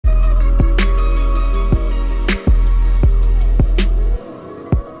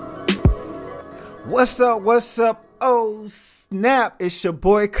What's up? What's up? Oh, snap. It's your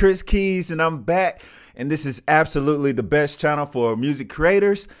boy, Kris KeyZ, and I'm back. And this is absolutely the best channel for music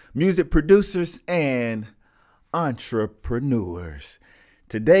creators, music producers, and entrepreneurs.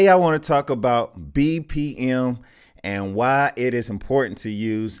 Today, I want to talk about BPM and why it is important to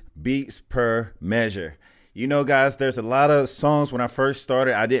use beats per measure. You know, guys, there's a lot of songs when I first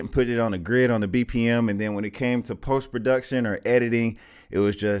started, I didn't put it on the grid on the BPM. And then when it came to post-production or editing, it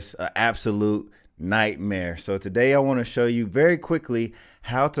was just an absolute nightmare. So today I want to show you very quickly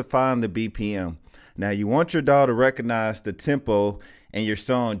how to find the BPM. Now, you want your DAW to recognize the tempo in your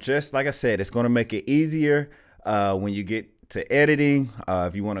song. Just like I said, it's going to make it easier when you get to editing.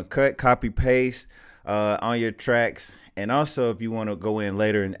 If you want to cut, copy, paste on your tracks. And also if you want to go in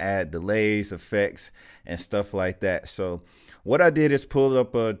later and add delays, effects, and stuff like that. So what I did is pull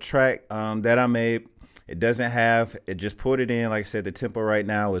up a track that I made. It doesn't have, it just put it in. Like I said, the tempo right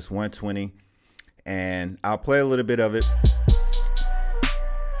now is 120. And I'll play a little bit of it.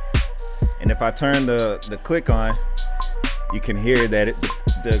 And if I turn the click on, you can hear that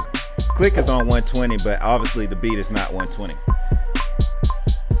the click is on 120, but obviously the beat is not 120.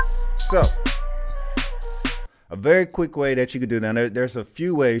 So a very quick way that you can do that. There's a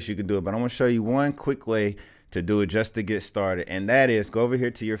few ways you can do it, but I'm going to show you one quick way to do it just to get started. And that is go over here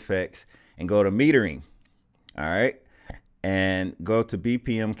to your effects and go to metering. All right. And go to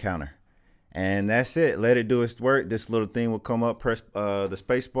BPM counter. And that's it. Let it do its work. This little thing will come up, press the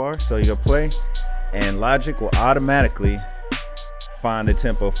space bar. So you'll play and Logic will automatically find the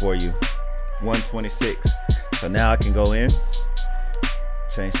tempo for you. 126. So now I can go in,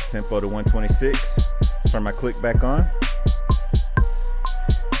 change the tempo to 126, turn my click back on.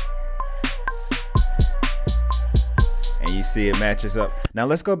 And you see it matches up. Now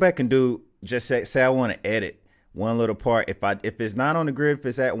let's go back and do, just say I want to edit one little part. If it's not on the grid, if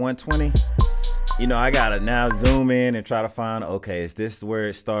it's at 120, you know, I gotta now zoom in and try to find, okay, is this where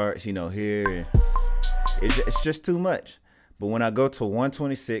it starts, you know, here? It's just too much. But when I go to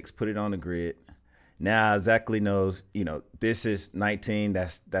 126, put it on the grid, now I exactly know, you know, this is 19,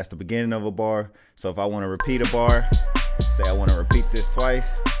 that's the beginning of a bar. So if I want to repeat a bar, say I want to repeat this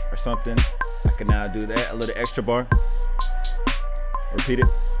twice or something, I can now do that, a little extra bar, repeat it.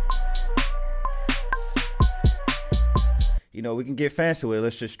 You know, we can get fancy with it.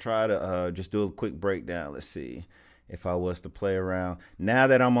 Let's just try to just do a quick breakdown. Let's see if I was to play around. Now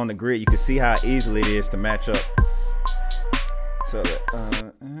that I'm on the grid, you can see how easily it is to match up. So,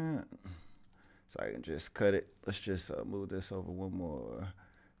 so I can just cut it. Let's just move this over one more.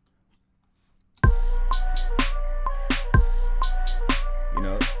 You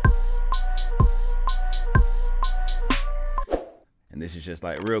know. And this is just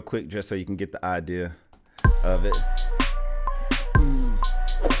like real quick, just so you can get the idea of it.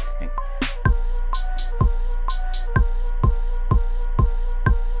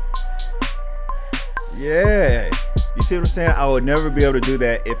 Yeah, you see what I'm saying? I would never be able to do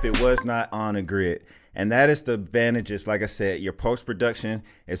that if it was not on a grid. And that is the advantages. Like I said, your post-production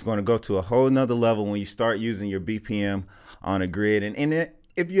is going to go to a whole nother level when you start using your BPM on a grid. And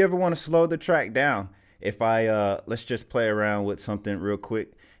if you ever want to slow the track down, if let's just play around with something real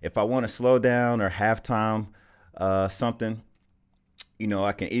quick. If I want to slow down or halftime something, you know,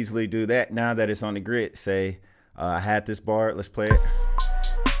 I can easily do that now that it's on the grid. Say I had this bar, let's play it.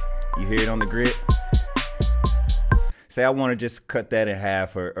 You hear it on the grid. Say I want to just cut that in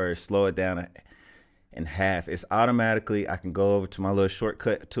half or slow it down in half. It's automatically, I can go over to my little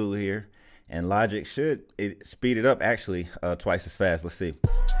shortcut tool here, and Logic should speed it up actually twice as fast. Let's see.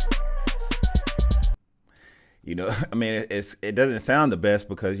 You know, I mean, it doesn't sound the best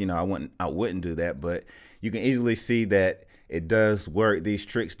because, you know, I wouldn't do that, but you can easily see that it does work. These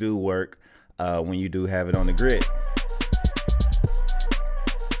tricks do work when you do have it on the grid.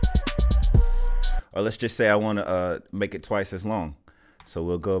 Or let's just say I want to make it twice as long. So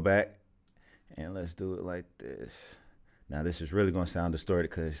we'll go back and let's do it like this. Now this is really going to sound distorted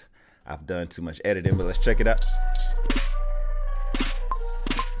because I've done too much editing, but let's check it out.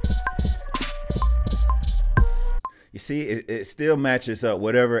 You see, it still matches up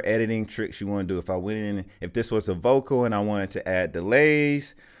whatever editing tricks you want to do. If I went in, if this was a vocal and I wanted to add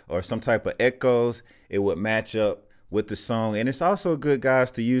delays or some type of echoes, it would match up with the song. And it's also good, guys,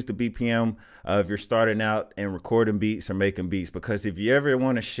 to use the BPM if you're starting out and recording beats or making beats, because if you ever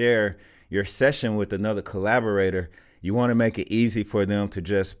want to share your session with another collaborator, you want to make it easy for them to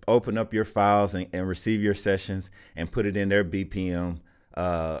just open up your files and receive your sessions and put it in their BPM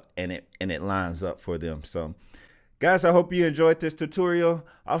and it lines up for them. So guys, I hope you enjoyed this tutorial.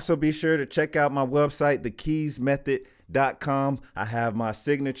 Also be sure to check out my website, thekeyzmethod.com. KeyZ.com. I have my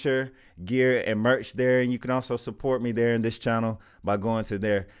signature gear and merch there, and you can also support me there in this channel by going to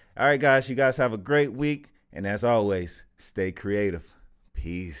there. All right, guys, you guys have a great week, and as always, stay creative.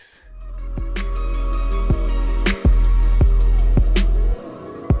 Peace.